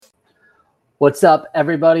What's up,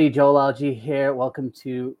 everybody? Joel Algy here. Welcome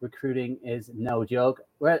to Recruiting is No Joke.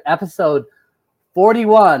 We're at episode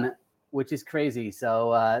 41, which is crazy.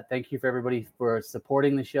 So thank you for everybody for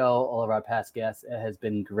supporting the show, all of our past guests. It has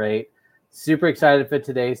been great. Super excited for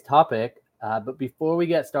today's topic. But before we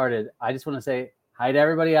get started, I just want to say hi to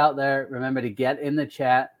everybody out there. Remember to get in the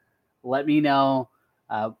chat. Let me know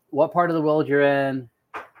what part of the world you're in.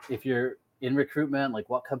 If you're in recruitment,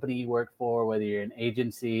 like what company you work for, whether you're an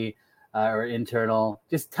agency, or internal,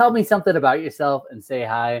 just tell me something about yourself and say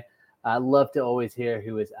hi. I love to always hear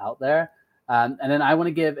who is out there. And then I want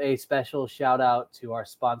to give a special shout out to our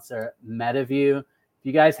sponsor, MetaView. If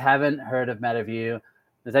you guys haven't heard of MetaView,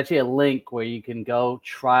 there's actually a link where you can go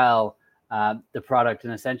trial the product.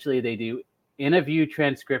 And essentially they do interview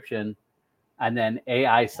transcription and then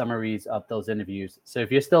AI summaries of those interviews. So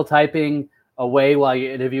if you're still typing away while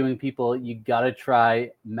you're interviewing people, you got to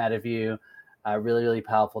try MetaView. Really, really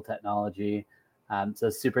powerful technology.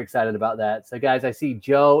 So super excited about that. So guys, I see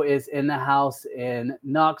Joe is in the house in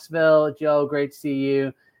Knoxville. Joe, great to see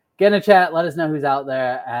you. Get in a chat. Let us know who's out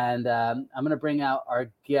there. And I'm going to bring out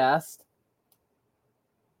our guest.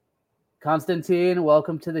 Konstantin,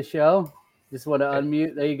 welcome to the show. Just want to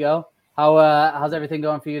unmute. There you go. How's everything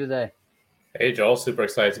going for you today? Hey, Joel. Super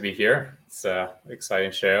excited to be here. It's an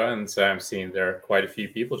exciting show. And I'm seeing there are quite a few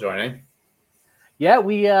people joining. Yeah,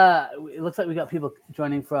 it looks like we got people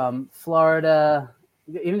joining from Florida.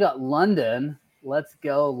 We even got London. Let's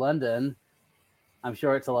go, London. I'm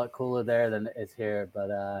sure it's a lot cooler there than it is here.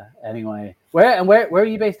 But anyway, where are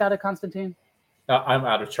you based out of, Konstantin? I'm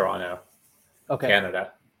out of Toronto,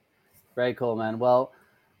 Canada. Very cool, man. Well,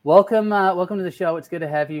 welcome to the show. It's good to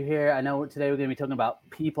have you here. I know today we're going to be talking about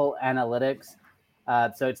people analytics.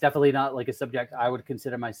 So it's definitely not like a subject I would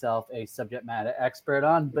consider myself a subject matter expert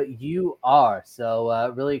on, but you are.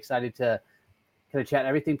 So really excited to kind of chat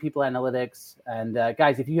everything people analytics. And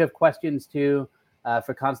guys, if you have questions too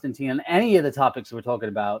for Konstantin on any of the topics we're talking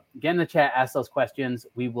about, get in the chat, ask those questions.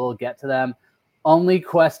 We will get to them. Only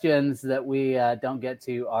questions that we don't get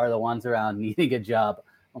to are the ones around needing a job.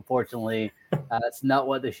 Unfortunately, that's not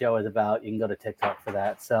what the show is about. You can go to TikTok for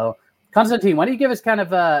that. So Konstantin, why don't you give us kind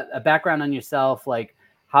of a background on yourself, like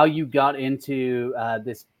how you got into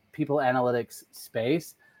this people analytics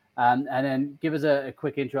space, and then give us a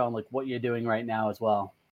quick intro on like what you're doing right now as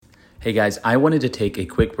well. Hey guys, I wanted to take a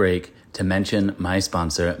quick break to mention my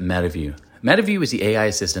sponsor, MetaView. MetaView is the AI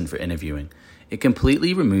assistant for interviewing. It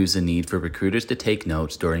completely removes the need for recruiters to take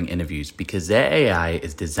notes during interviews because their AI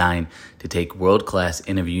is designed to take world-class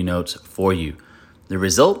interview notes for you. The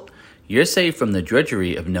result? You're safe from the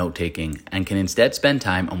drudgery of note-taking and can instead spend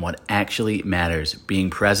time on what actually matters, being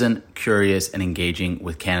present, curious, and engaging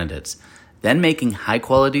with candidates, then making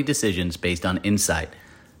high-quality decisions based on insight,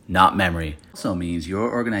 not memory. Also means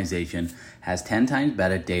your organization has 10 times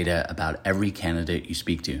better data about every candidate you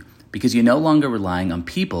speak to because you're no longer relying on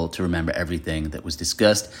people to remember everything that was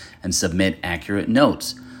discussed and submit accurate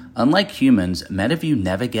notes. Unlike humans, MetaView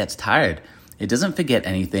never gets tired. It doesn't forget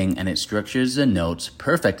anything and it structures the notes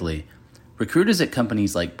perfectly. Recruiters at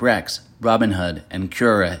companies like Brex, Robinhood, and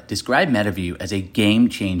Cura describe MetaView as a game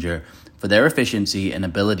changer for their efficiency and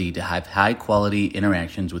ability to have high-quality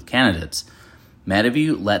interactions with candidates.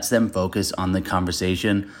 MetaView lets them focus on the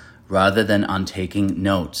conversation rather than on taking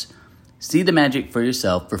notes. See the magic for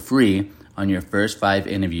yourself for free on your first 5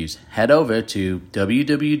 interviews. Head over to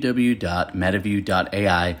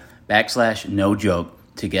www.metaview.ai/nojoke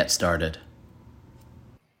to get started.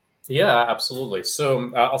 Yeah, absolutely.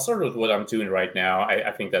 So I'll start with what I'm doing right now. I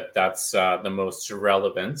think that's the most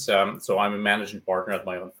relevant. So I'm a managing partner at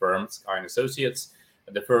my own firm, Tskhay & Associates.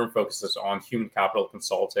 The firm focuses on human capital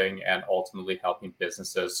consulting and ultimately helping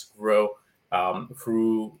businesses grow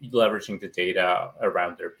through leveraging the data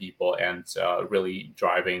around their people and really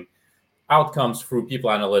driving outcomes through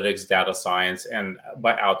people analytics, data science. And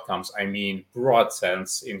by outcomes, I mean broad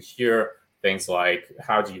sense in here. Things like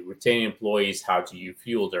how do you retain employees, how do you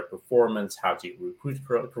fuel their performance, how do you recruit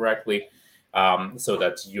correctly, so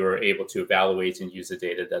that you're able to evaluate and use the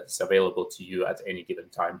data that's available to you at any given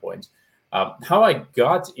time point. How I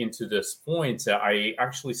got into this point, I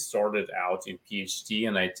actually started out in PhD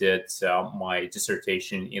and I did my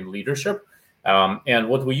dissertation in leadership. And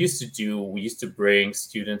what we used to do, we used to bring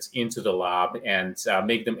students into the lab and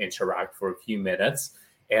make them interact for a few minutes.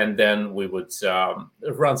 And then we would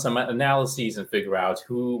run some analyses and figure out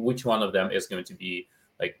which one of them is going to be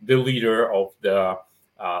like the leader of the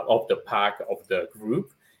pack of the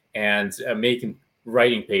group, and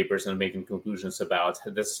writing papers and making conclusions about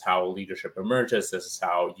this is how leadership emerges, this is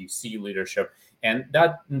how you see leadership. And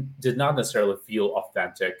that did not necessarily feel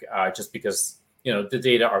authentic, just because the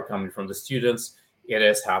data are coming from the students. It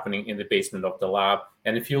is happening in the basement of the lab.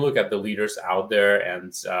 And if you look at the leaders out there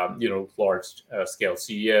and, large scale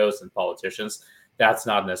CEOs and politicians, that's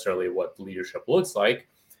not necessarily what leadership looks like.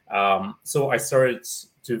 So I started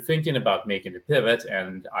to thinking about making a pivot,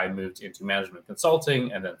 and I moved into management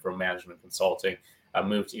consulting. And then from management consulting, I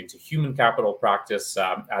moved into human capital practice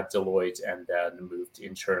at Deloitte, and then moved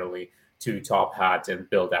internally to Top Hat and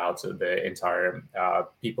build out the entire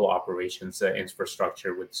people operations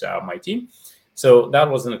infrastructure with my team. So that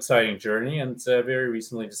was an exciting journey, and very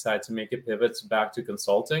recently decided to make a pivot back to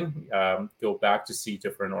consulting, go back to see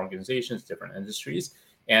different organizations, different industries,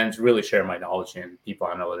 and really share my knowledge in people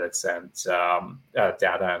analytics and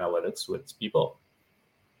data analytics with people.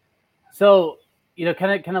 So,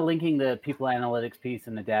 kind of linking the people analytics piece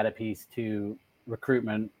and the data piece to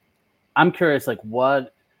recruitment, I'm curious, like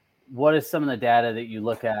what is some of the data that you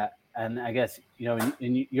look at? And I guess,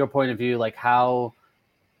 in your point of view, like how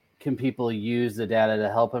can people use the data to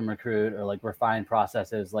help them recruit or like refine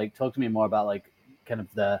processes? Like talk to me more about like kind of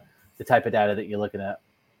the type of data that you're looking at.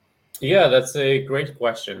 Yeah, that's a great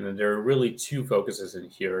question. And there are really two focuses in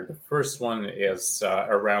here. The first one is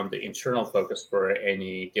around the internal focus for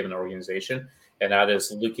any given organization. And that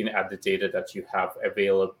is looking at the data that you have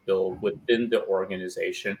available within the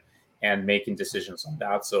organization and making decisions on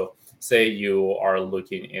that. So say you are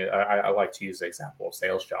looking, I like to use the example of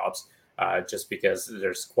sales jobs. Just because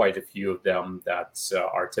there's quite a few of them that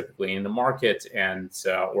are typically in the market, and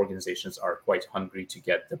organizations are quite hungry to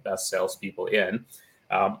get the best salespeople in.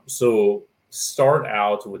 So start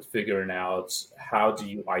out with figuring out how do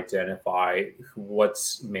you identify what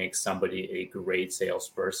makes somebody a great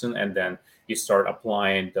salesperson, and then you start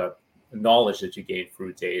applying the knowledge that you gain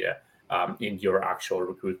through data in your actual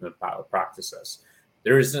recruitment practices.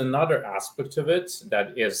 There is another aspect of it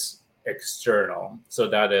that is external. So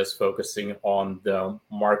that is focusing on the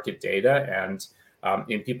market data, and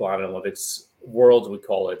in people analytics world, we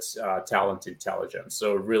call it talent intelligence.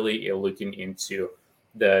 So really looking into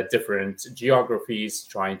the different geographies,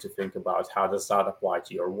 trying to think about how does that apply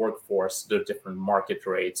to your workforce, the different market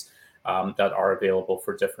rates that are available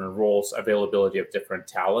for different roles, availability of different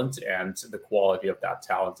talent, and the quality of that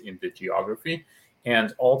talent in the geography.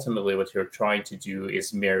 And ultimately, what you're trying to do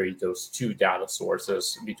is marry those two data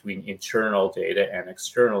sources between internal data and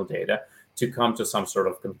external data to come to some sort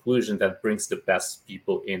of conclusion that brings the best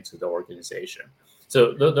people into the organization.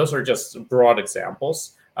 So those are just broad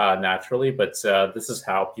examples, naturally, but this is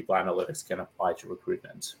how people analytics can apply to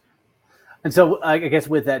recruitment. And so I guess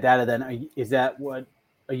with that data, then, is that what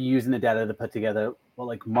are you using the data to put together? Well,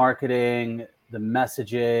 like marketing, the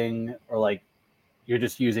messaging, or like you're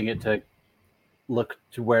just using it to look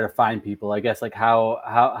to where to find people? I guess like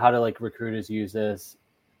how do like recruiters use this?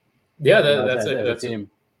 Yeah, that's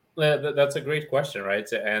a great question,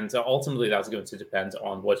 right? And ultimately, that's going to depend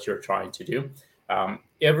on what you're trying to do.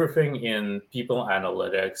 Everything in people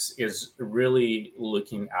analytics is really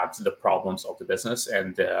looking at the problems of the business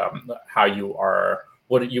and how you are,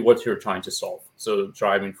 what you're trying to solve. So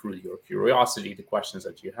driving through your curiosity, the questions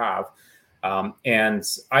that you have. And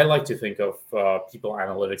I like to think of people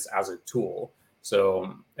analytics as a tool.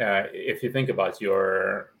 So if you think about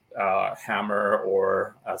your hammer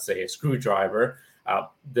or say a screwdriver,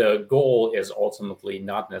 the goal is ultimately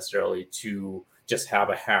not necessarily to just have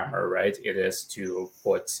a hammer, right? It is to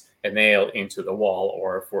put a nail into the wall,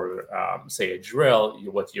 or for say a drill,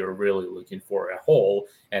 what you're really looking for, a hole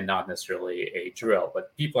and not necessarily a drill.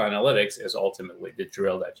 But people analytics is ultimately the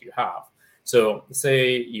drill that you have. So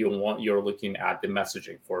say you're looking at the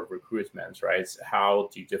messaging for recruitment, right? How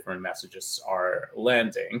do different messages are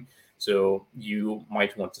landing? So you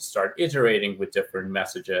might want to start iterating with different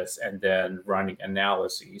messages and then running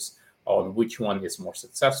analyses on which one is more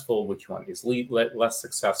successful, which one is less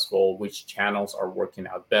successful, which channels are working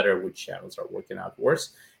out better, which channels are working out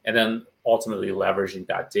worse, and then ultimately leveraging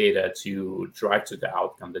that data to drive to the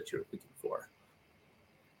outcome that you're looking for.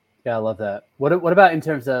 Yeah, I love that. What about in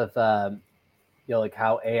terms of like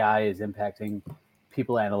how AI is impacting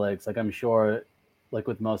people analytics? Like I'm sure, like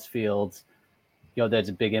with most fields, there's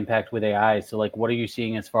a big impact with AI. So like, what are you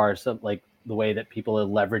seeing as far as like the way that people are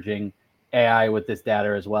leveraging AI with this data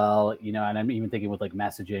as well? And I'm even thinking with like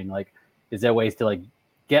messaging, like, is there ways to like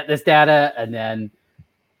get this data and then,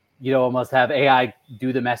 almost have AI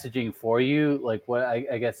do the messaging for you? Like what,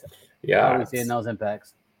 I guess, yeah, how are we seeing those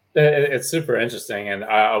impacts? It's super interesting, and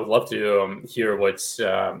I would love to hear what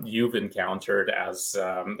you've encountered as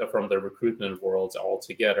from the recruitment world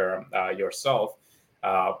altogether yourself.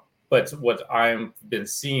 But what I've been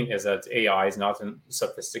seeing is that AI is not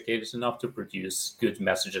sophisticated enough to produce good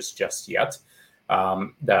messages just yet.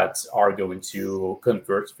 that are going to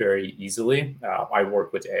convert very easily. I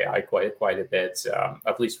work with AI quite a bit,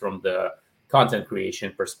 at least from the content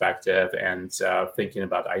creation perspective, and thinking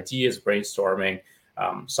about ideas, brainstorming,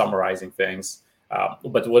 summarizing things.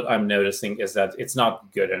 But what I'm noticing is that it's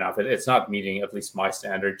not good enough. It's not meeting at least my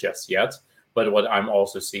standard just yet. But what I'm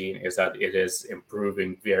also seeing is that it is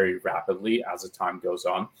improving very rapidly as the time goes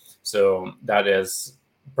on. So that is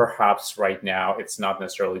perhaps right now, it's not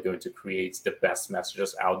necessarily going to create the best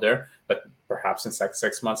messages out there, but perhaps in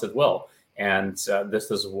 6 months it will. And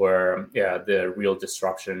this is where the real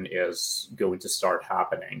disruption is going to start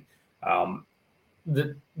happening.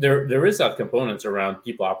 There is that component around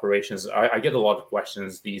people operations. I get a lot of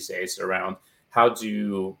questions these days around how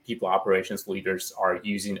do people operations leaders are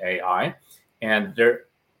using AI, and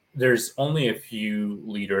there's only a few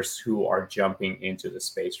leaders who are jumping into the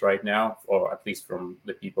space right now, or at least from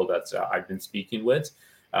the people that I've been speaking with.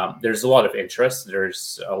 There's a lot of interest.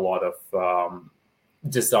 There's a lot of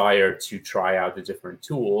desire to try out the different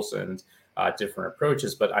tools and different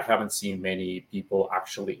approaches, but I haven't seen many people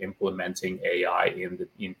actually implementing AI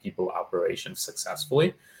in people operations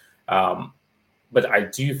successfully. But I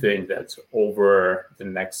do think that over the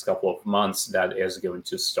next couple of months, that is going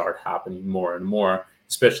to start happening more and more,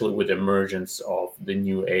 especially with the emergence of the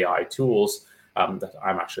new AI tools that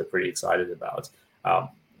I'm actually pretty excited about.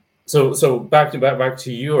 So back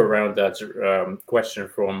to you around that question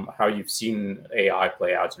from how you've seen AI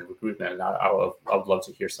play out in recruitment. And I'd love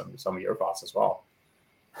to hear some of your thoughts as well.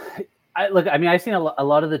 I've seen a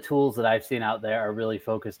lot of the tools that I've seen out there are really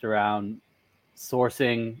focused around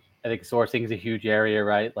sourcing. I think sourcing is a huge area,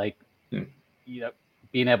 right? Like,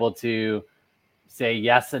 being able to say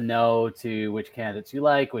yes and no to which candidates you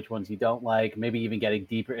like, which ones you don't like, maybe even getting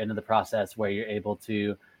deeper into the process where you're able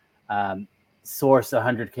to source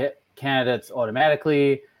 100 candidates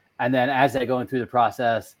automatically. And then as they're going through the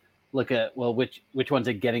process, look at, well, which ones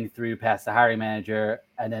are getting through past the hiring manager,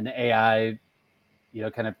 and then the AI,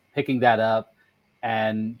 kind of picking that up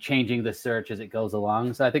and changing the search as it goes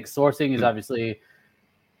along. So I think sourcing is obviously,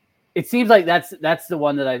 it seems like that's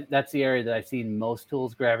the that's the area that I've seen most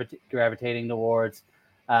tools gravitating towards.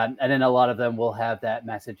 And then a lot of them will have that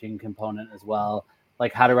messaging component as well,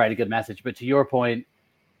 like how to write a good message. But to your point,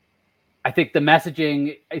 I think the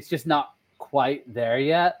messaging, it's just not quite there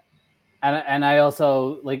yet. And I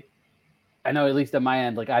also, I know at least on my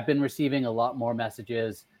end, I've been receiving a lot more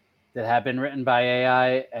messages that have been written by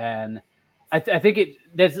AI, and I think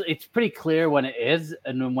it's pretty clear when it is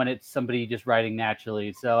and when it's somebody just writing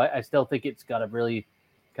naturally. So I still think it's got to really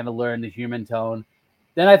kind of learn the human tone.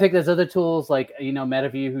 Then I think there's other tools like,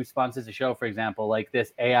 MetaView, who sponsors the show, for example, like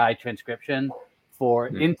this AI transcription for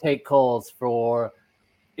intake calls, for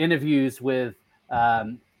interviews with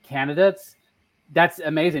candidates. That's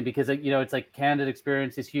amazing because, it's like candidate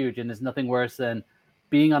experience is huge, and there's nothing worse than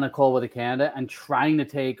being on a call with a candidate and trying to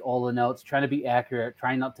take all the notes, trying to be accurate,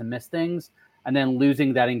 trying not to miss things, and then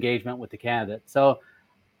losing that engagement with the candidate. So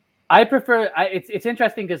I prefer, it's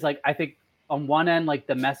interesting because I think on one end,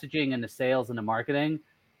 the messaging and the sales and the marketing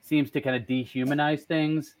seems to kind of dehumanize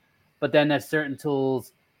things. But then there's certain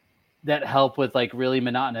tools that help with really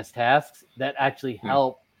monotonous tasks that actually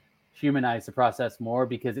help humanize the process more,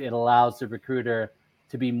 because it allows the recruiter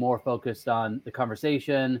to be more focused on the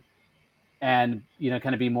conversation and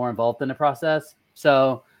kind of be more involved in the process.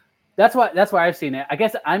 So that's why I've seen it. I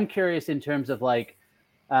guess I'm curious in terms of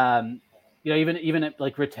even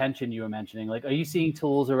retention you were mentioning. Are you seeing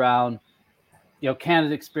tools around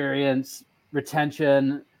candidate experience,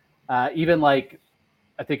 retention, even I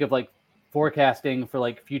think of forecasting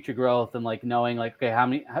for future growth and knowing okay, how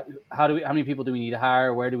many people do we need to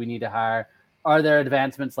hire, where do we need to hire? Are there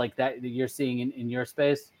advancements like that you're seeing in your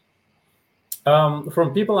space?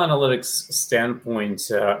 From people analytics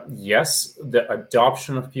standpoint, yes, the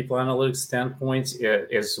adoption of people analytics standpoint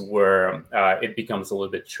is where it becomes a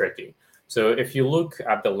little bit tricky. So if you look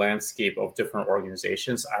at the landscape of different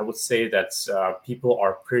organizations, I would say that people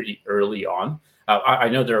are pretty early on. I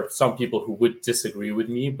know there are some people who would disagree with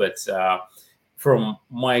me, but from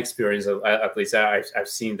my experience, at least I've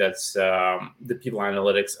seen that the people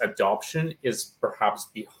analytics adoption is perhaps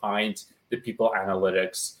behind the people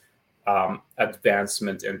analytics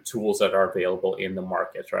advancement and tools that are available in the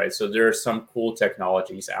market, right? So there are some cool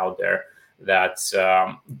technologies out there that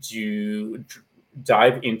do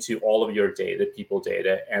dive into all of your data, people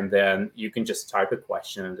data, and then you can just type a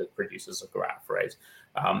question and it produces a graph, right?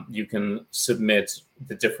 You can submit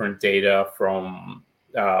the different data from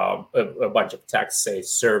a bunch of text, say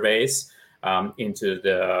surveys, into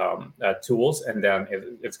the tools, and then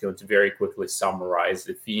it's going to very quickly summarize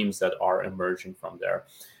the themes that are emerging from there.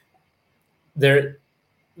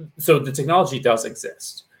 so the technology does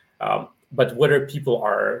exist. But whether people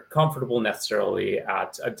are comfortable necessarily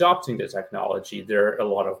at adopting the technology, there are a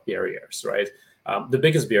lot of barriers, right? The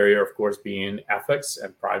biggest barrier, of course, being ethics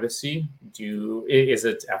and privacy. Is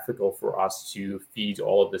it ethical for us to feed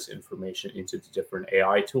all of this information into the different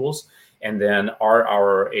AI tools? And then are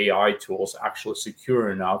our AI tools actually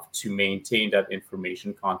secure enough to maintain that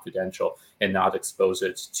information confidential and not expose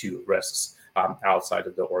it to risks outside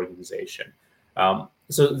of the organization?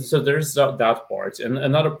 So there's that part. And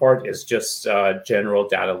another part is just general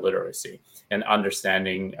data literacy and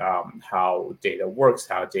understanding how data works,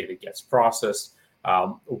 how data gets processed,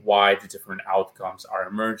 why the different outcomes are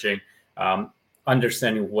emerging,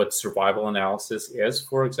 understanding what survival analysis is,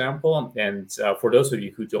 for example. And for those of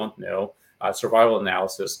you who don't know, survival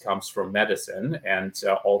analysis comes from medicine, and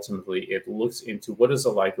ultimately it looks into what is the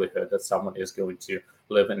likelihood that someone is going to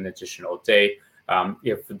live an additional day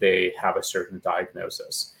if they have a certain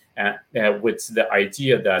diagnosis. And with the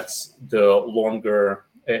idea that the longer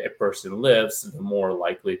a person lives, the more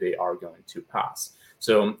likely they are going to pass.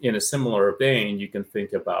 So in a similar vein, you can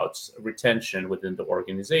think about retention within the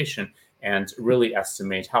organization and really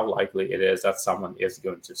estimate how likely it is that someone is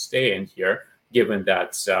going to stay in here, given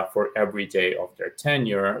that for every day of their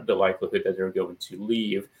tenure, the likelihood that they're going to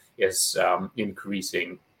leave is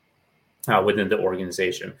increasing within the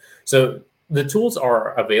organization. So the tools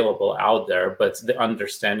are available out there, but the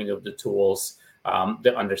understanding of the tools,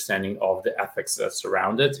 the understanding of the ethics that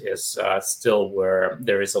surround it is still where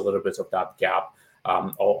there is a little bit of that gap,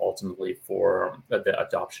 ultimately for the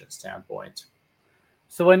adoption standpoint.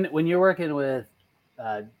 So when you're working with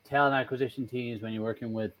talent acquisition teams, when you're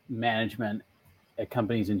working with management at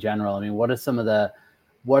companies in general, I mean, what are some of the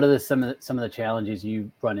challenges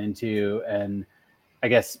you run into? And I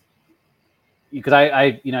guess, because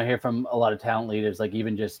I hear from a lot of talent leaders, like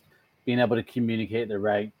even just being able to communicate the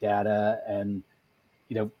right data and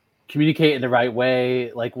communicate in the right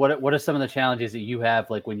way. Like what are some of the challenges that you have,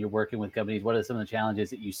 like when you're working with companies? What are some of the challenges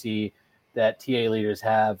that you see that TA leaders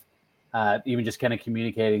have, even just kind of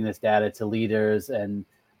communicating this data to leaders and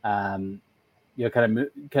kind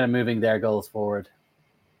of moving their goals forward?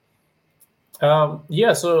 So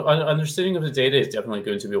understanding of the data is definitely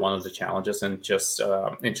going to be one of the challenges, and just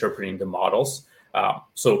interpreting the models.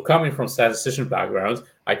 So coming from statistician background,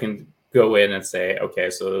 I can go in and say, okay,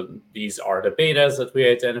 so these are the betas that we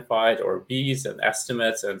identified, or B's and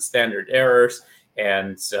estimates and standard errors,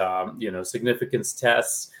 and significance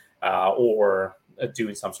tests, or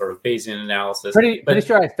doing some sort of Bayesian analysis. Pretty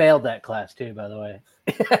sure I failed that class too, by the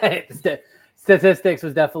way. Statistics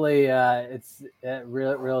was definitely it's a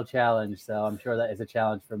real challenge. So I'm sure that is a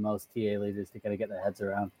challenge for most TA leaders to kind of get their heads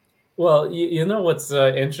around. Well, what's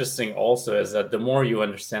interesting also is that the more you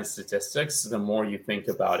understand statistics, the more you think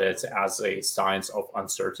about it as a science of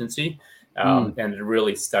uncertainty, and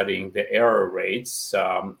really studying the error rates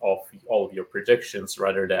of all of your predictions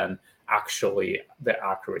rather than actually the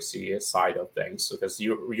accuracy side of things, because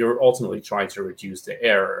you're ultimately trying to reduce the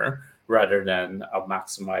error rather than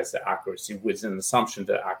maximize the accuracy, with an assumption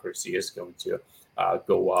that accuracy is going to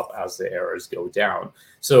go up as the errors go down.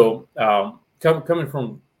 So coming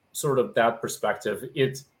from sort of that perspective,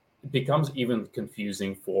 it becomes even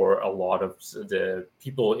confusing for a lot of the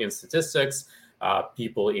people in statistics,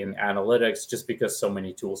 people in analytics, just because so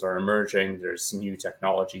many tools are emerging. There's new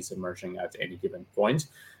technologies emerging at any given point.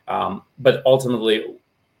 But ultimately,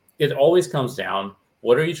 it always comes down,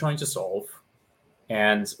 what are you trying to solve?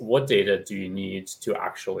 And what data do you need to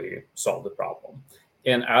actually solve the problem?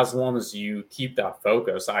 And as long as you keep that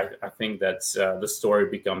focus, I think that the story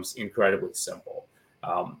becomes incredibly simple.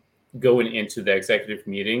 Going into the executive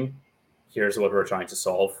meeting, here's what we're trying to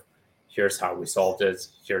solve. Here's how we solved it.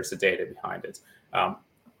 Here's the data behind it.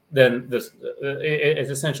 Then it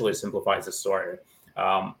essentially simplifies the story.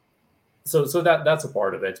 So that's a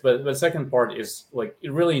part of it. But the second part is like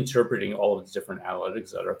really interpreting all of the different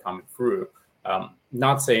analytics that are coming through.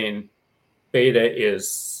 Not saying beta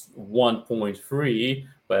is 1.3,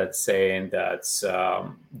 but saying that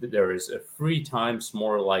there is a 3 times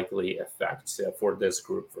more likely effect for this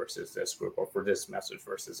group versus this group, or for this message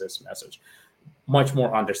versus this message. Much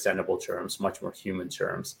more understandable terms, much more human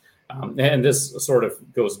terms. And this sort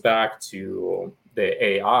of goes back to the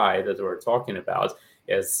AI that we're talking about,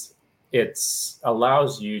 is it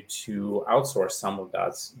allows you to outsource some of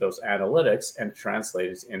those analytics and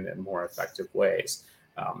translate it in more effective ways.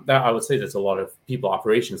 That I would say that a lot of people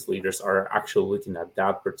operations leaders are actually looking at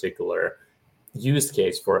that particular use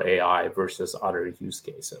case for AI versus other use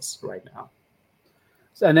cases right now.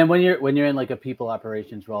 So, and then when you're in like a people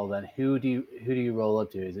operations role, then who do you roll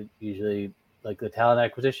up to? Is it usually like the talent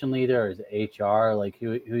acquisition leader, or is it HR? Like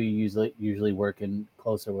who you usually working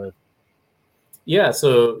closer with? Yeah,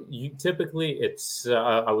 so typically it's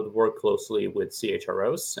I would work closely with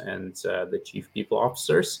CHROs and the chief people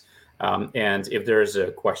officers, and if there's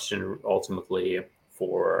a question ultimately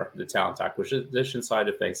for the talent acquisition side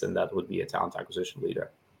of things, then that would be a talent acquisition leader.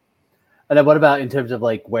 And then what about in terms of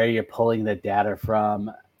like where you're pulling the data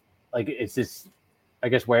from? Like, is this, I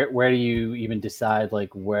guess, where do you even decide like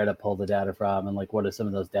where to pull the data from, and like what are some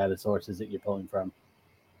of those data sources that you're pulling from?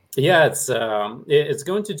 Yeah, it's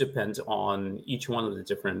going to depend on each one of the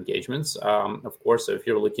different engagements. Of course, if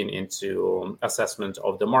you're looking into assessment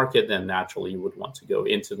of the market, then naturally you would want to go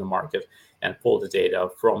into the market and pull the data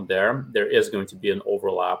from there. There is going to be an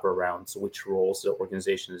overlap around which roles the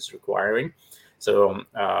organization is requiring. So,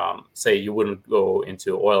 say you wouldn't go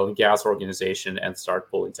into oil and gas organization and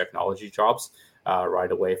start pulling technology jobs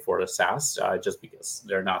right away for the SaaS, just because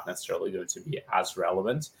they're not necessarily going to be as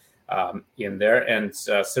relevant in there. And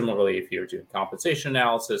similarly, if you're doing compensation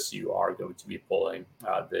analysis, you are going to be pulling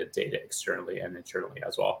the data externally and internally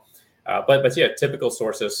as well. But yeah, typical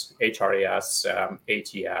sources: HRIS,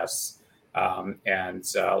 ATS, and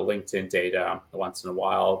LinkedIn data once in a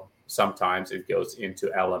while. Sometimes it goes into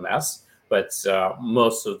LMS, but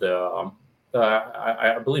most of the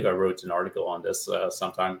I believe I wrote an article on this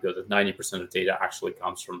some time ago that 90% of data actually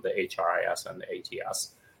comes from the HRIS and the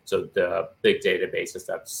ATS. So the big databases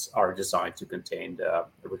that are designed to contain the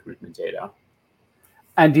recruitment data.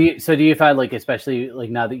 And do you find, like, especially like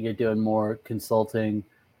now that you're doing more consulting,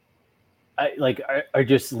 are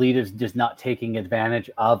just leaders just not taking advantage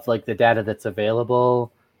of like the data that's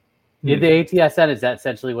available in the ATS? Is that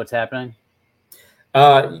essentially what's happening?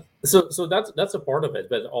 So that's a part of it,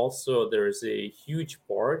 but also there's a huge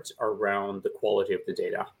part around the quality of the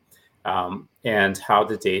data. And how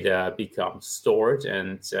the data becomes stored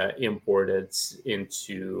and imported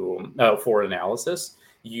into for analysis.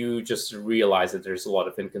 You just realize that there's a lot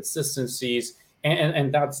of inconsistencies,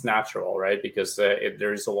 and that's natural, right? Because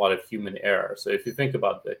there's a lot of human error. So if you think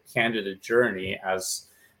about the candidate journey as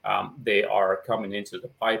they are coming into the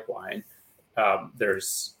pipeline,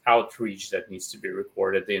 there's outreach that needs to be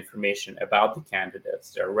recorded, the information about the candidates,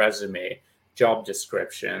 their resume, job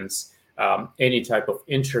descriptions, any type of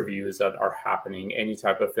interviews that are happening, any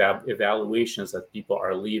type of evaluations that people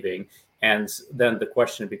are leaving. And then the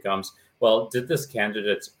question becomes, well, did this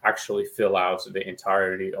candidate actually fill out the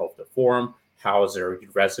entirety of the form? How is their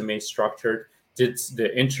resume structured? Did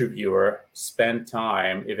the interviewer spend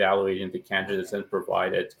time evaluating the candidates and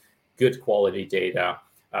provided good quality data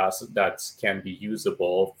so that can be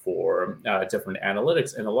usable for different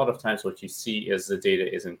analytics? And a lot of times what you see is the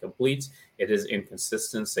data is incomplete. It is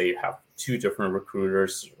inconsistent. Say you have two different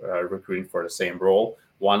recruiters recruiting for the same role.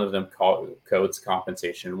 One of them codes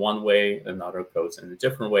compensation one way, another codes in a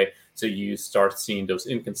different way. So you start seeing those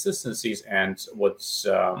inconsistencies. And what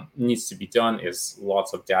needs to be done is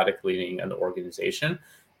lots of data cleaning in the organization.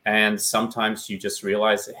 And sometimes you just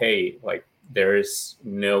realize, hey, like, there is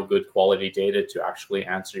no good quality data to actually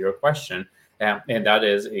answer your question. And that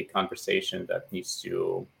is a conversation that needs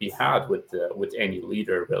to be had with any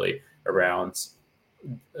leader, really, around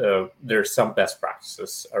there's some best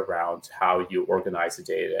practices around how you organize the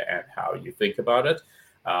data and how you think about it.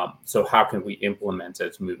 So how can we implement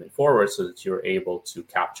it moving forward so that you're able to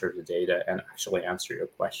capture the data and actually answer your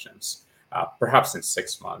questions, perhaps in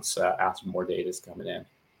 6 months after more data is coming in.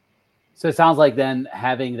 So it sounds like then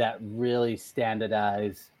having that really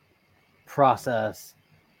standardized process,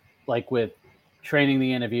 like with training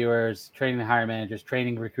the interviewers, training the hiring managers,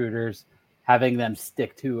 training recruiters, having them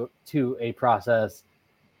stick to a process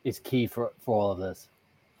is key for all of this.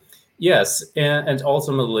 Yes, and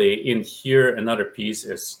ultimately in here, another piece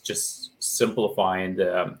is just simplifying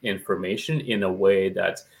the information in a way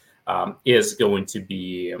that is going to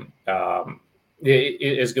be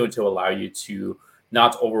is going to allow you to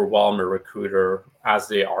not overwhelm a recruiter as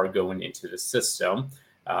they are going into the system,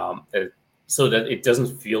 so that it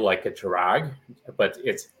doesn't feel like a drag, but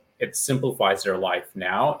it simplifies their life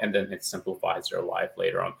now, and then it simplifies their life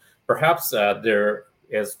later on. Perhaps there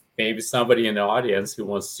is maybe somebody in the audience who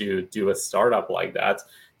wants to do a startup like that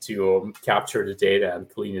to capture the data and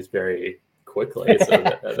clean it very quickly. So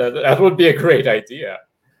that would be a great idea.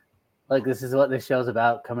 Like, this is what this show's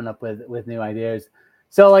about, coming up with new ideas.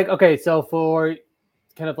 So, like, okay, so for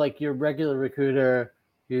kind of like your regular recruiter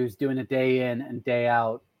who's doing a day in and day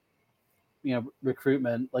out,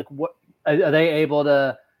 recruitment, like, what are they able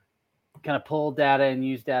to kind of pull data and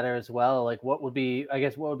use data as well? Like, what would be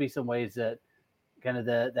some ways that kind of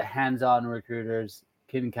the hands-on recruiters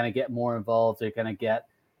can kind of get more involved, or kind of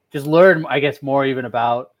just learn, I guess, more even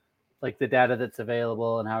about like the data that's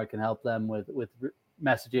available and how it can help them with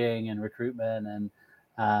messaging and recruitment,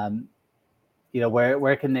 and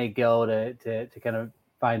where can they go to kind of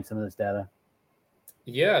find some of this data?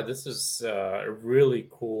 Yeah, this is a really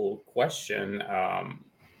cool question.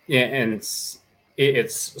 Yeah, and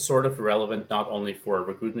it's sort of relevant not only for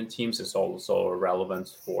recruitment teams, it's also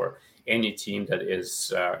relevant for any team that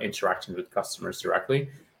is interacting with customers directly.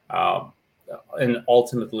 Um, and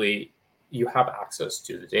ultimately, you have access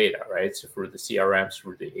to the data, right? So through the CRMs,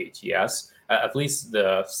 through the ATS, at least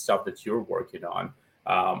the stuff that you're working on,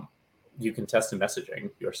 you can test the messaging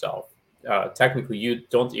yourself. Technically, you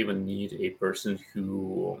don't even need a person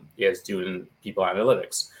who is doing people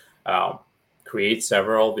analytics. Um, Create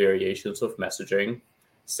several variations of messaging,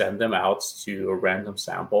 send them out to a random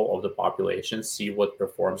sample of the population, see what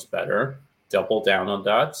performs better, double down on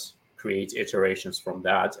that, create iterations from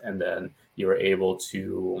that, and then you're able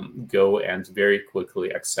to go and very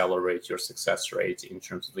quickly accelerate your success rate in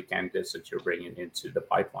terms of the candidates that you're bringing into the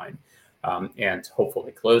pipeline, and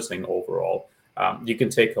hopefully closing overall. You can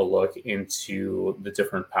take a look into the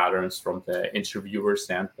different patterns from the interviewer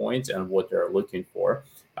standpoint and what they're looking for,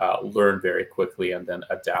 learn very quickly, and then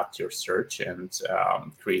adapt your search and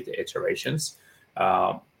create the iterations.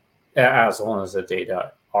 As long as the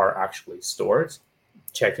data are actually stored,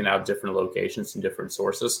 checking out different locations and different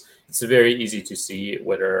sources, it's very easy to see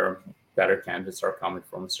whether better candidates are coming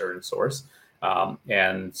from a certain source.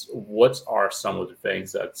 And what are some of the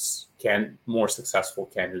things that more successful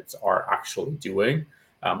candidates are actually doing?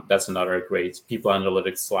 That's another great people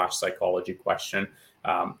analytics / psychology question,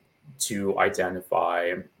 to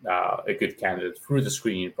identify a good candidate through the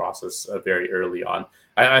screening process very early on.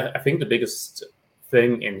 I think the biggest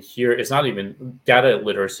thing in here is not even data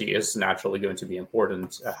literacy is naturally going to be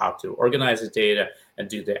important, how to organize the data and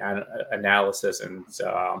do the analysis and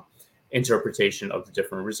interpretation of the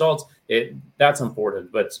different results. That's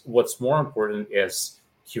important, but what's more important is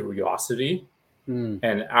curiosity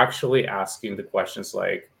and actually asking the questions,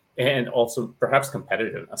 like, and also perhaps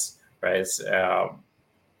competitiveness, right?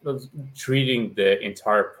 Treating the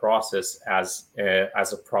entire process as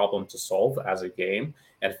a problem to solve, as a game,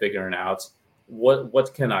 and figuring out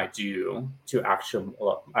what can I do to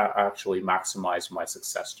actually maximize my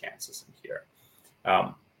success chances in here.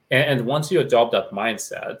 And once you adopt that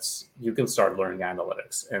mindset, you can start learning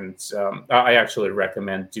analytics. And I actually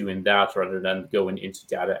recommend doing that rather than going into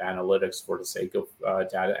data analytics for the sake of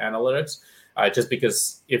data analytics, just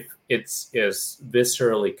because if it is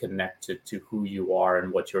viscerally connected to who you are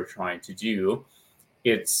and what you're trying to do,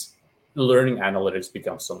 it's learning analytics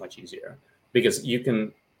becomes so much easier because you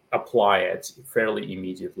can apply it fairly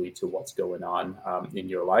immediately to what's going on in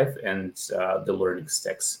your life, and the learning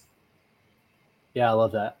sticks. Yeah, I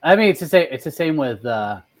love that. I mean, it's the same with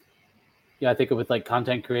I think with like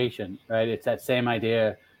content creation, right? It's that same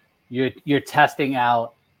idea. You're testing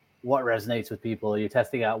out what resonates with people. You're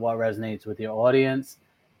testing out what resonates with your audience,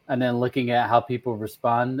 and then looking at how people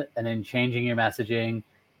respond, and then changing your messaging,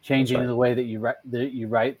 changing the way that you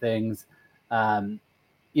write things. And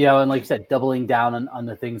like you said, doubling down on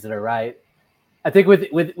the things that are right. I think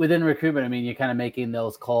within recruitment, I mean, you're kind of making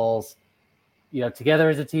those calls, together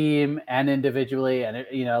as a team and individually, and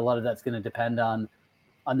a lot of that's going to depend on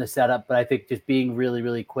the setup. But I think just being really,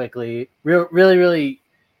 really really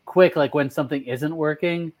quick, like when something isn't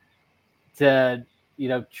working, to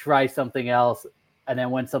try something else, and then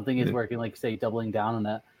when something is working, like say, doubling down on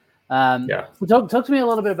that. So talk to me a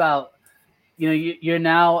little bit about you're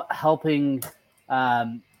now helping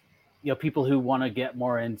people who want to get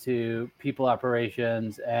more into people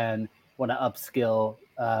operations and want to upskill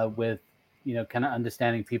with kind of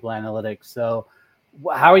understanding people analytics. So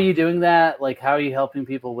how are you doing that? Like, how are you helping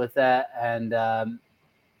people with that? And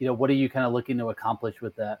what are you kind of looking to accomplish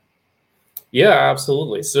with that? Yeah,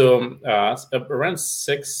 absolutely. So around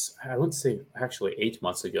 6, I would say actually 8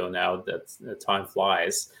 months ago now, that the time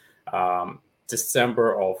flies,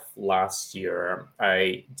 December of last year,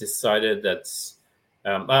 I decided that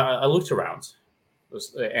I looked around.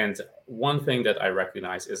 And one thing that I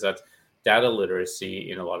recognize is that data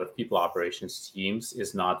literacy in a lot of people operations teams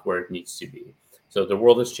is not where it needs to be. So the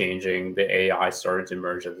world is changing. The AI started to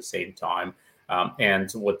emerge at the same time.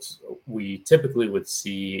 And what we typically would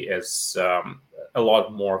see is a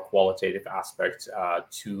lot more qualitative aspect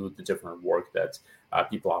to the different work that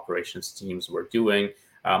people operations teams were doing,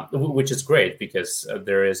 which is great because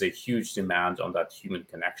there is a huge demand on that human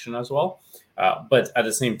connection as well. But at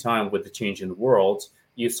the same time, with the change in the world,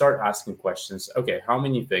 you start asking questions. Okay, how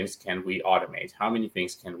many things can we automate? How many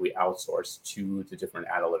things can we outsource to the different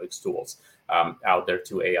analytics tools out there,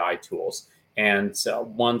 to AI tools? And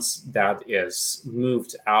once that is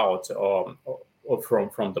moved out from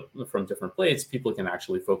different plates, people can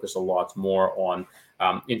actually focus a lot more on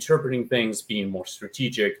interpreting things, being more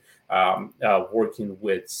strategic, working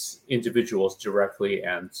with individuals directly,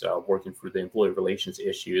 and working through the employee relations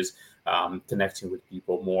issues, connecting with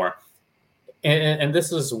people more. And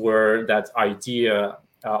this is where that idea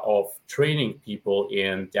of training people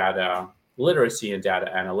in data literacy and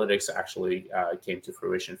data analytics actually came to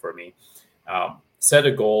fruition for me. Set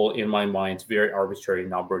a goal in my mind, very arbitrary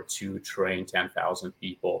number, to train 10,000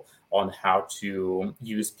 people on how to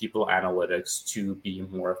use people analytics to be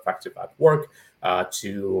more effective at work,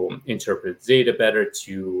 to interpret data better,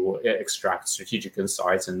 to extract strategic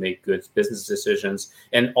insights and make good business decisions,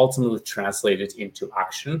 and ultimately translate it into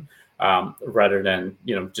action, rather than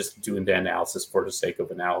just doing the analysis for the sake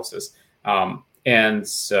of analysis. And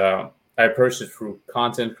I approached it through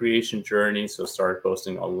content creation journey. So started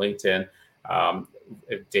posting on LinkedIn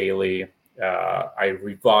daily. I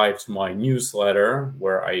revived my newsletter,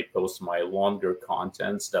 where I post my longer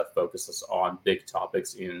content that focuses on big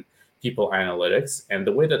topics in people analytics. And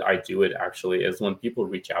the way that I do it actually is when people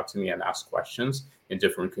reach out to me and ask questions in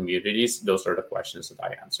different communities, those are the questions that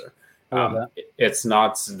I answer. It's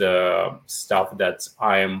not the stuff that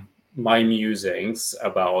my musings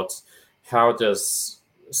about how does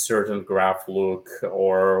certain graph look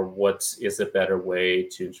or what is a better way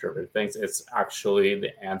to interpret things. It's actually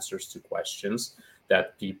the answers to questions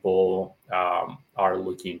that people are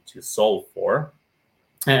looking to solve for.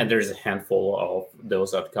 And there's a handful of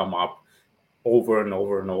those that come up over and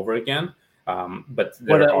over and over again. But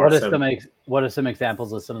what are some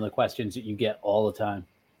examples of some of the questions that you get all the time?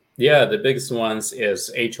 Yeah, the biggest ones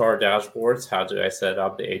is HR dashboards. How do I set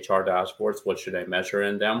up the HR dashboards? What should I measure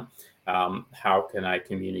in them? How can I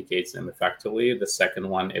communicate them effectively? The second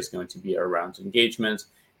one is going to be around engagement.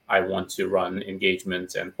 I want to run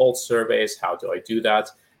engagement and pulse surveys. How do I do that?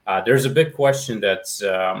 There's a big question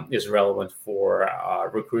that is relevant for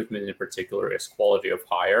recruitment in particular, is quality of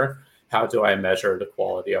hire. How do I measure the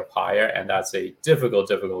quality of hire? And that's a difficult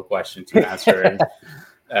question to answer.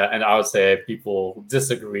 And I would say people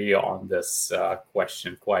disagree on this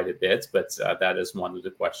question quite a bit, but that is one of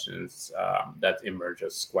the questions that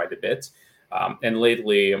emerges quite a bit. And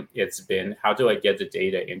lately, it's been, how do I get the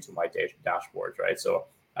data into my dashboards, right? So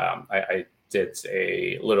I did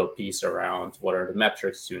a little piece around what are the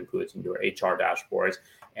metrics to include in your HR dashboards,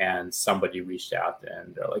 and somebody reached out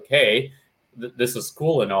and they're like, hey, this is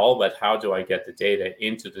cool and all, but how do I get the data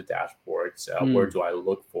into the dashboards? Where do I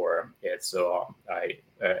look for it? So I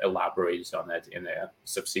elaborated on that in a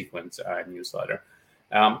subsequent newsletter.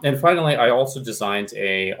 And finally, I also designed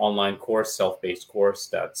an online course, self-paced course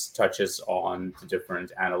that touches on the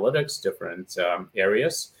different analytics, different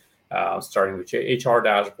areas, starting with HR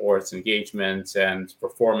dashboards, engagement, and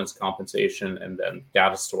performance compensation, and then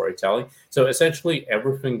data storytelling. So essentially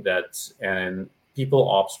everything that an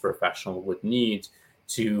people ops professional would need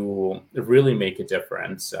to really make a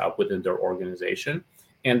difference within their organization.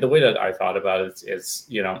 And the way that I thought about it is,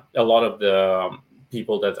 a lot of the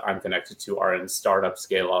people that I'm connected to are in startup,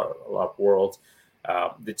 scale-up world.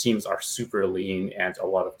 The teams are super lean, and a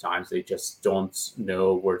lot of times they just don't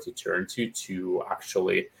know where to turn to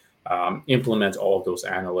actually implement all of those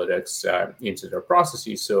analytics into their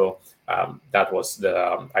processes. So that was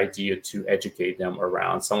the idea, to educate them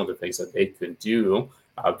around some of the things that they could do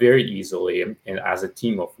very easily, and as a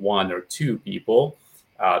team of 1 or 2 people,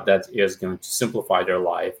 that is going to simplify their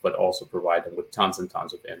life, but also provide them with tons and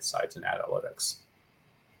tons of insights and analytics.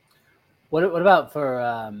 What about for,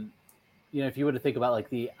 if you were to think about like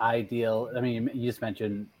the ideal, I mean, you just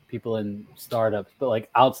mentioned people in startups, but like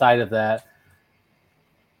outside of that,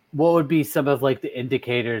 what would be some of like the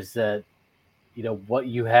indicators that, what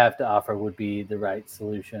you have to offer would be the right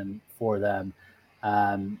solution for them?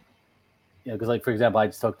 Because like, for example, I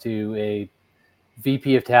just talked to a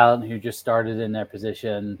VP of talent who just started in their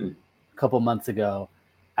position a couple months ago.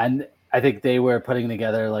 And I think they were putting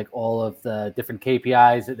together like all of the different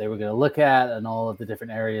KPIs that they were going to look at and all of the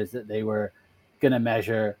different areas that they were going to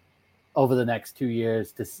measure over the next 2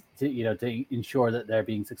 years to ensure that they're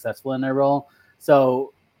being successful in their role.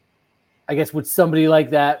 So I guess, would somebody like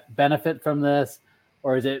that benefit from this,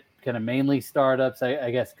 or is it kind of mainly startups? I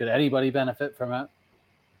guess, could anybody benefit from it?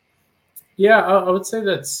 Yeah, I would say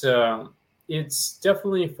that it's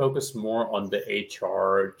definitely focused more on the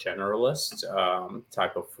HR generalist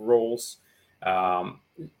type of roles. And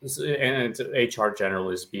HR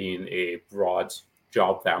generalist being a broad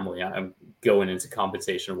job family. I'm going into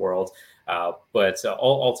compensation world, but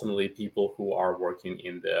ultimately people who are working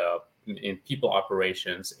in people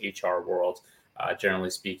operations, HR world, generally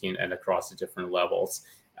speaking, and across the different levels.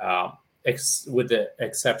 With the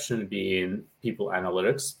exception being people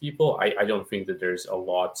analytics people, I don't think that there's a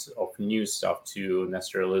lot of new stuff to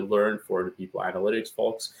necessarily learn for the people analytics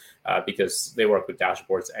folks, because they work with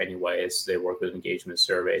dashboards anyways, they work with engagement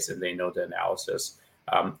surveys, and they know the analysis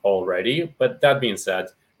already. But that being said,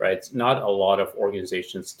 right, not a lot of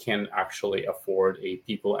organizations can actually afford a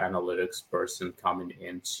people analytics person coming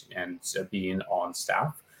in and being on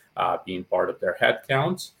staff, being part of their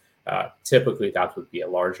headcount. Typically, that would be a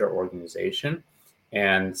larger organization.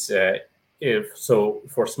 And if so,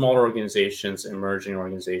 for smaller organizations, emerging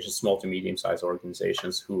organizations, small to medium-sized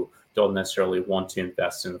organizations who don't necessarily want to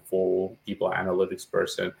invest in a full people analytics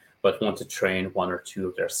person, but want to train one or two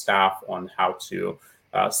of their staff on how to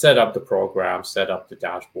set up the program, set up the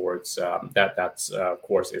dashboards, that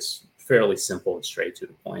course is fairly simple and straight to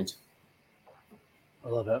the point. I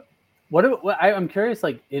love it. I'm curious,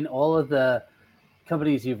 like in all of the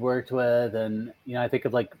companies you've worked with, and I think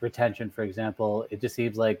of like retention, for example, it just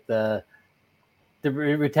seems like the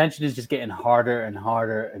retention is just getting harder and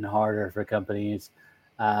harder and harder for companies.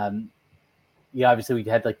 Obviously we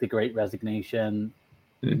had like the Great Resignation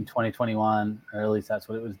in 2021, or at least that's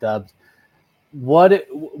what it was dubbed. What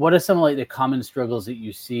are some of like the common struggles that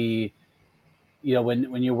you see,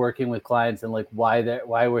 when you're working with clients, and like why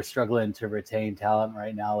we're struggling to retain talent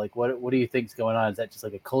right now? Like what do you think's going on? Is that just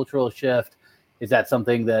like a cultural shift? Is that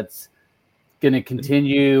something that's going to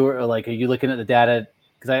continue, or like are you looking at the data?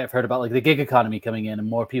 Because I've heard about like the gig economy coming in and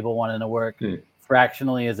more people wanting to work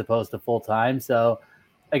fractionally as opposed to full time. So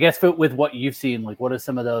I guess with what you've seen, like what are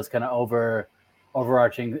some of those kind of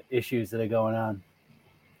overarching issues that are going on?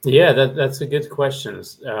 Yeah, that's a good question.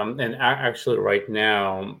 And actually right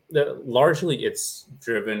now, largely it's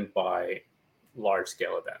driven by large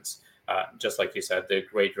scale events. Just like you said, the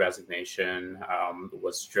Great Resignation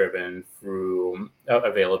was driven through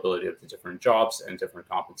availability of the different jobs and different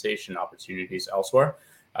compensation opportunities elsewhere.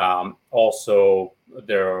 Also,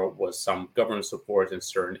 there was some government support in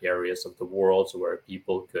certain areas of the world where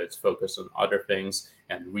people could focus on other things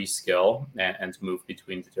and reskill and move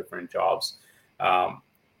between the different jobs.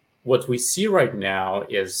 What we see right now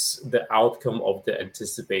is the outcome of the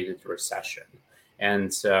anticipated recession.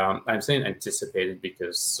 And I'm saying anticipated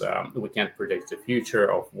because we can't predict the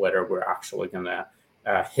future of whether we're actually going to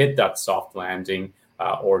hit that soft landing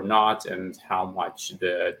or not, and how much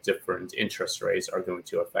the different interest rates are going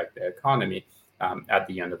to affect the economy at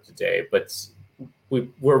the end of the day. But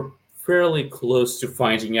we're fairly close to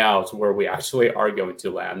finding out where we actually are going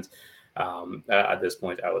to land. At this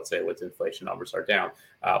point, I would say, with inflation numbers are down.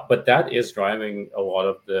 But that is driving a lot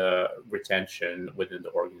of the retention within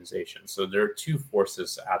the organization. So there are two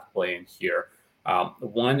forces at play in here.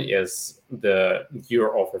 One is the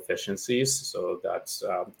year of efficiencies. So that's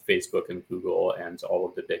Facebook and Google and all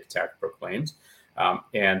of the big tech proclaimed.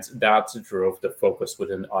 And that drove the focus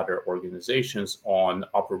within other organizations on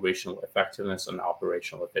operational effectiveness and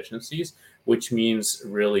operational efficiencies, which means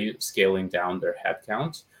really scaling down their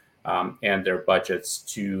headcount and their budgets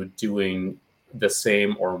to doing the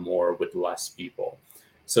same or more with less people.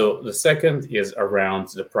 So the second is around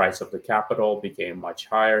the price of the capital became much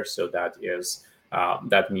higher. So that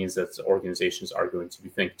means that organizations are going to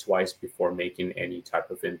think twice before making any type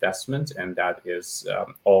of investment, and that is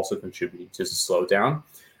also contributing to the slowdown.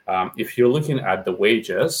 If you're looking at the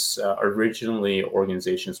wages, originally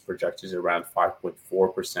organizations projected around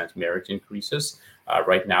 5.4% merit increases.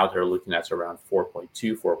 Right now, they're looking at around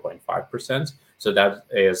 4.2, 4.5%. So that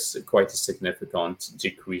is quite a significant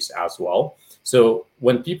decrease as well. So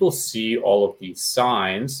when people see all of these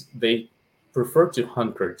signs, they prefer to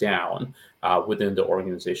hunker down within the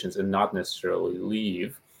organizations and not necessarily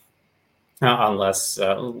leave unless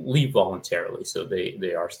leave voluntarily. So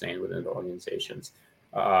they are staying within the organizations.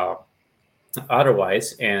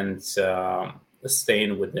 Otherwise, and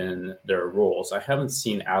staying within their roles, I haven't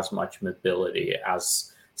seen as much mobility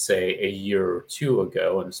as, say, a year or two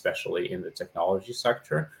ago, and especially in the technology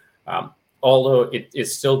sector. Although it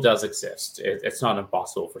still does exist, it's not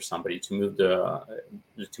impossible for somebody to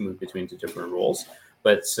move between the different roles.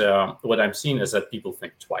 But what I'm seeing is that people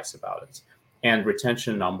think twice about it. And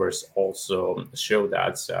retention numbers also show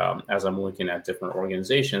that. As I'm looking at different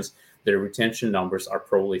organizations, their retention numbers are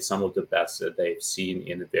probably some of the best that they've seen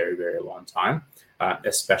in a very, very long time,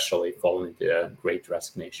 especially following the Great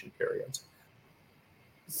Resignation period.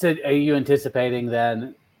 So are you anticipating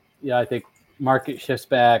then, I think market shifts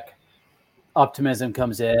back, optimism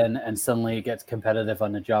comes in, and suddenly it gets competitive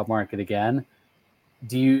on the job market again?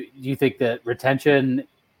 Do you think that retention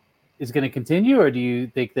is going to continue, or do you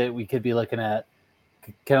think that we could be looking at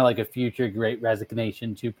kind of like a future Great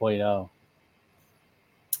Resignation 2.0?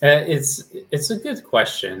 It's a good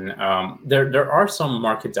question. There are some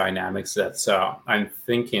market dynamics that I'm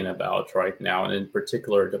thinking about right now, and in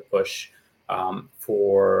particular the push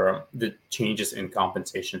for the changes in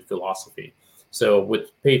compensation philosophy. So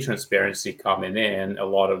with pay transparency coming in, a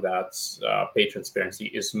lot of that pay transparency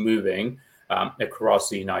is moving across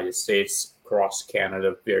the United States, across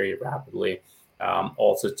Canada very rapidly,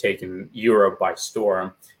 also taking Europe by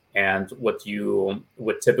storm. And what you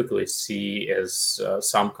would typically see is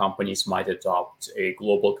some companies might adopt a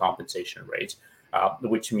global compensation rate,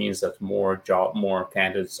 which means that more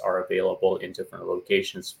candidates are available in different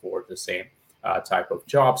locations for the same type of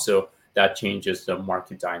job. So that changes the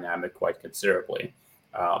market dynamic quite considerably.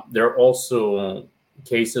 There are also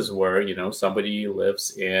cases where somebody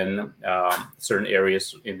lives in certain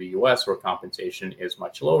areas in the U.S. where compensation is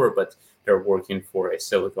much lower, but they're working for a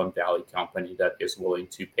Silicon Valley company that is willing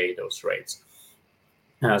to pay those rates.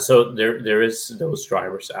 So there is those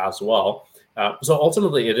drivers as well. So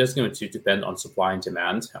ultimately, it is going to depend on supply and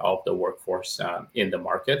demand of the workforce in the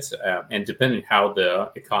market, and depending how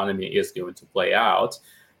the economy is going to play out,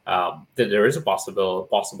 that there is a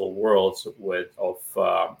possible world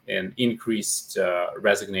of an increased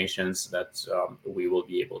resignations that we will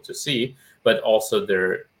be able to see, but also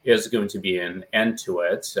there is going to be an end to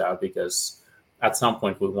it because at some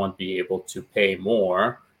point we won't be able to pay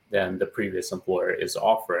more than the previous employer is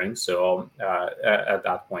offering. So at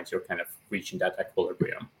that point, you're kind of reaching that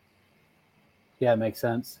equilibrium. Yeah, it makes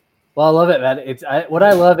sense. Well, I love it, man. What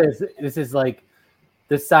I love is this is like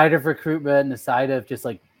the side of recruitment and the side of just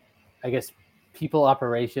like, I guess, people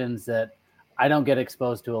operations that I don't get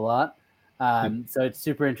exposed to a lot. So it's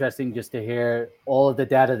super interesting just to hear all of the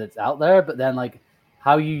data that's out there, but then like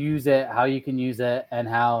how you use it, how you can use it, and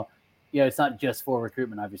how, it's not just for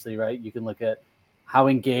recruitment, obviously, right? You can look at how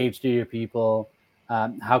engaged are your people,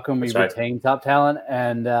 how can we retain top talent,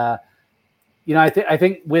 and I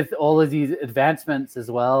think with all of these advancements as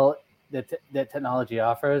well that technology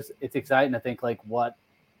offers, it's exciting to think like what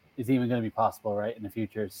is even going to be possible, right, in the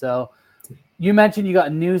future. So you mentioned you got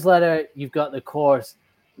a newsletter, you've got the course.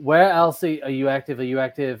 Where else are you active? Are you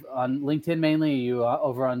active on LinkedIn mainly? Are you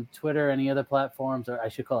over on Twitter, any other platforms, or I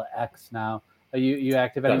should call it X now? Are you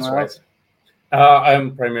active anywhere else?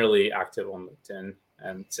 I'm primarily active on LinkedIn,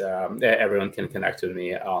 and everyone can connect with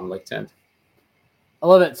me on LinkedIn. I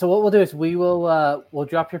love it. So what we'll do is we'll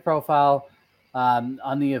drop your profile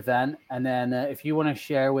on the event, and then if you want to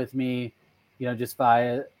share with me, just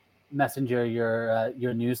via Messenger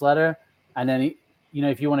your newsletter, and then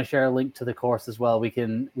if you want to share a link to the course as well, we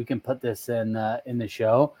can put this in the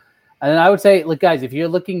show. And then I would say, look, guys, if you're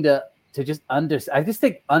looking to just I just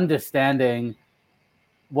think understanding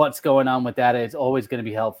what's going on with data is always going to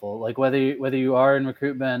be helpful. Like whether you are in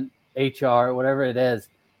recruitment, HR, whatever it is,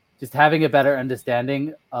 just having a better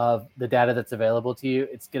understanding of the data that's available to you,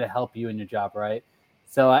 it's going to help you in your job, right?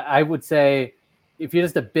 So I would say if you're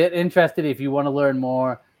just a bit interested, if you want to learn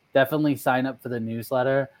more, definitely sign up for the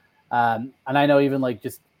newsletter. And I know even like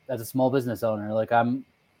just as a small business owner, like I'm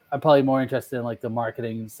probably more interested in like the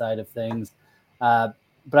marketing side of things, but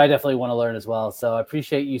I definitely want to learn as well. So I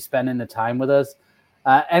appreciate you spending the time with us.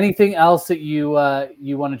 Anything else that you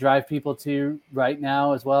want to drive people to right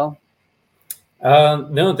now as well?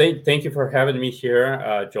 No, thank you for having me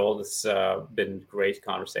here, Joel. This has been great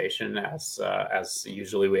conversation as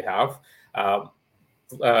usually we have.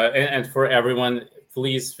 And for everyone,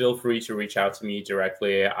 please feel free to reach out to me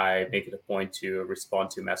directly. I make it a point to respond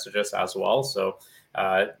to messages as well. So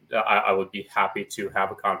I would be happy to have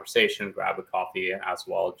a conversation, grab a coffee as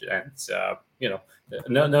well. And,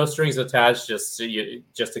 no strings attached, just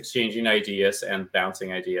exchanging ideas and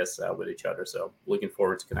bouncing ideas with each other. So looking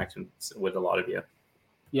forward to connecting with a lot of you.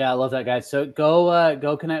 Yeah, I love that, guys. So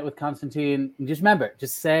go connect with Konstantin. And just remember,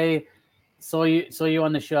 just say, saw you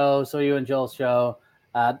on the show, saw you on Joel's show.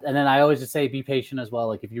 And then I always just say, be patient as well.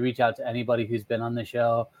 Like if you reach out to anybody who's been on the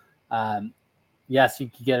show, yes, you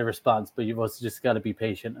can get a response, but you've also just got to be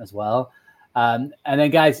patient as well. And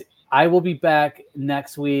then, guys, I will be back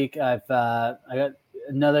next week. I got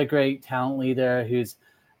another great talent leader who's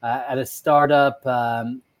at a startup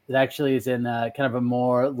that actually is in kind of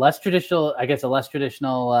a less traditional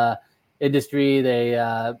industry. They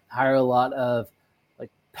hire a lot of like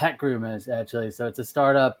pet groomers, actually. So it's a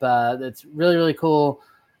startup that's really, really cool.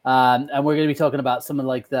 And we're going to be talking about some of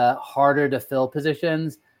like the harder to fill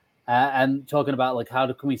positions and talking about like how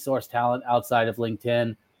can we source talent outside of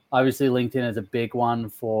LinkedIn. Obviously, LinkedIn is a big one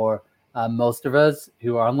for most of us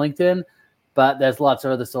who are on LinkedIn, but there's lots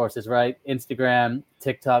of other sources, right? Instagram,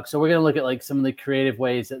 TikTok. So we're going to look at like some of the creative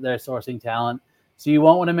ways that they're sourcing talent. So you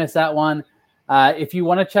won't want to miss that one. If you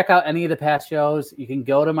want to check out any of the past shows, you can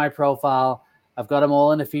go to my profile. I've got them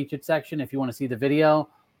all in the featured section if you want to see the video,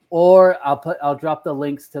 or I'll drop the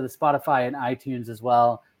links to the Spotify and iTunes as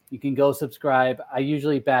well. You can go subscribe. I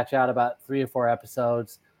usually batch out about 3 or 4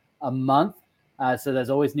 episodes a month. So there's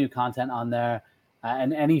always new content on there.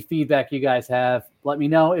 And any feedback you guys have, let me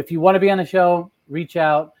know. If you want to be on the show, reach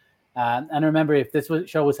out. And remember, if this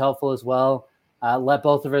show was helpful as well, let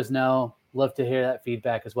both of us know. Love to hear that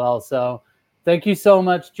feedback as well. So thank you so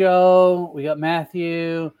much, Joe. We got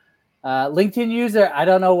Matthew. LinkedIn user. I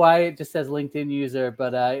don't know why it just says LinkedIn user,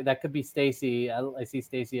 but that could be Stacy. I see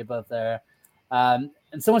Stacy above there. And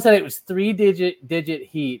someone said it was 3-digit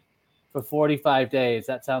heat for 45 days.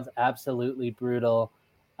 That sounds absolutely brutal.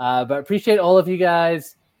 But appreciate all of you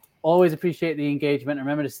guys. Always appreciate the engagement.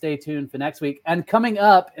 Remember to stay tuned for next week. And coming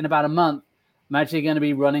up in about a month, I'm actually going to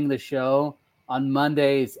be running the show on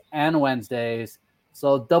Mondays and Wednesdays.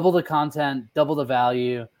 So double the content, double the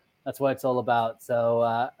value. That's what it's all about.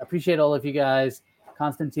 So appreciate all of you guys.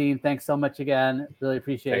 Konstantin, thanks so much again. Really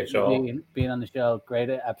appreciate you being on the show. Great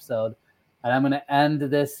episode. And I'm going to end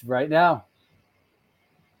this right now.